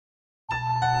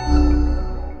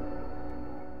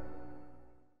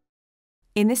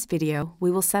In this video, we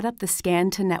will set up the Scan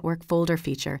to Network folder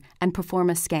feature and perform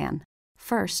a scan.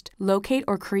 First, locate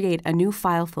or create a new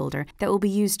file folder that will be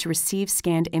used to receive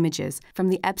scanned images from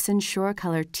the Epson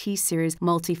SureColor T-Series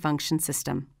Multifunction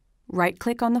system.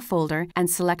 Right-click on the folder and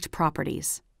select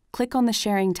Properties. Click on the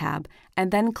Sharing tab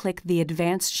and then click the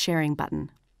Advanced Sharing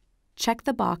button. Check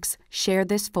the box Share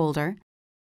this folder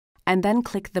and then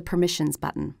click the Permissions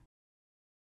button.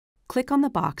 Click on the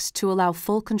box to allow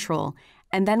full control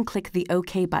and then click the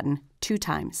OK button 2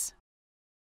 times.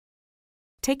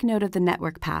 Take note of the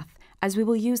network path, as we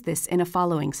will use this in a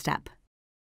following step.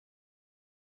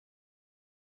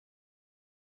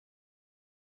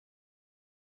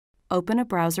 Open a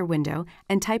browser window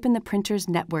and type in the printer's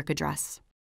network address.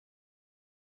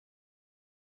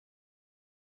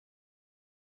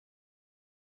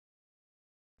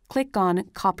 Click on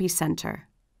Copy Center.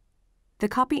 The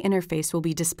copy interface will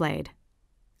be displayed.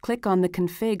 Click on the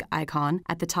Config icon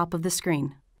at the top of the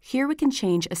screen. Here we can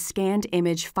change a scanned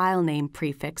image file name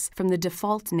prefix from the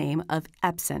default name of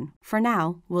Epson. For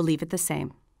now, we'll leave it the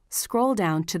same. Scroll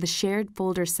down to the Shared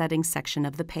Folder Settings section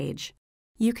of the page.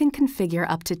 You can configure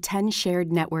up to 10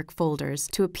 shared network folders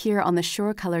to appear on the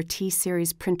SureColor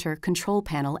T-Series printer control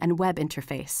panel and web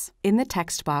interface. In the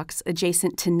text box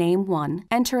adjacent to Name 1,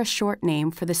 enter a short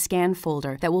name for the scan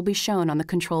folder that will be shown on the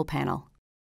control panel.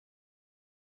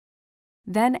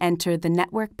 Then enter the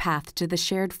network path to the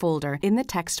shared folder in the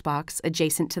text box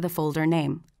adjacent to the folder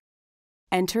name.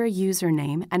 Enter a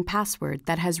username and password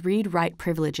that has read-write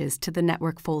privileges to the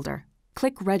network folder.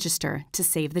 Click Register to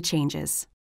save the changes.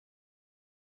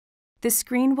 This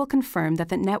screen will confirm that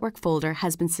the network folder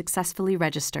has been successfully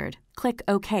registered. Click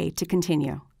OK to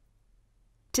continue.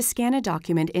 To scan a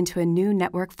document into a new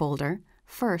network folder,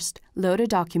 first load a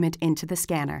document into the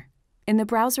scanner. In the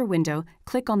browser window,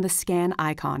 click on the Scan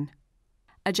icon.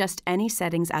 Adjust any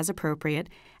settings as appropriate,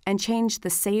 and change the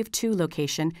Save To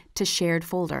location to Shared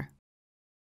Folder.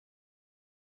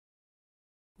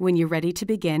 When you're ready to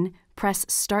begin, press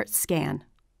Start Scan.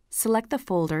 Select the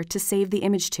folder to save the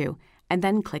image to, and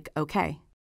then click OK.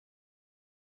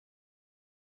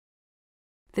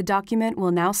 The document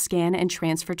will now scan and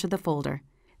transfer to the folder.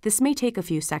 This may take a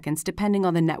few seconds depending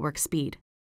on the network speed.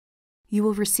 You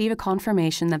will receive a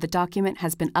confirmation that the document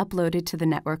has been uploaded to the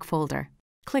network folder.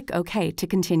 Click OK to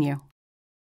continue.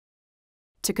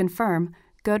 To confirm,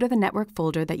 go to the network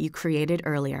folder that you created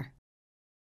earlier.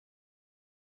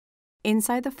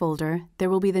 Inside the folder,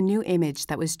 there will be the new image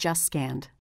that was just scanned.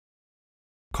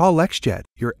 Call XJet,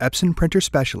 your Epson printer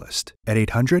specialist, at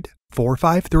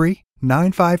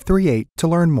 800-453-9538 to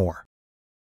learn more.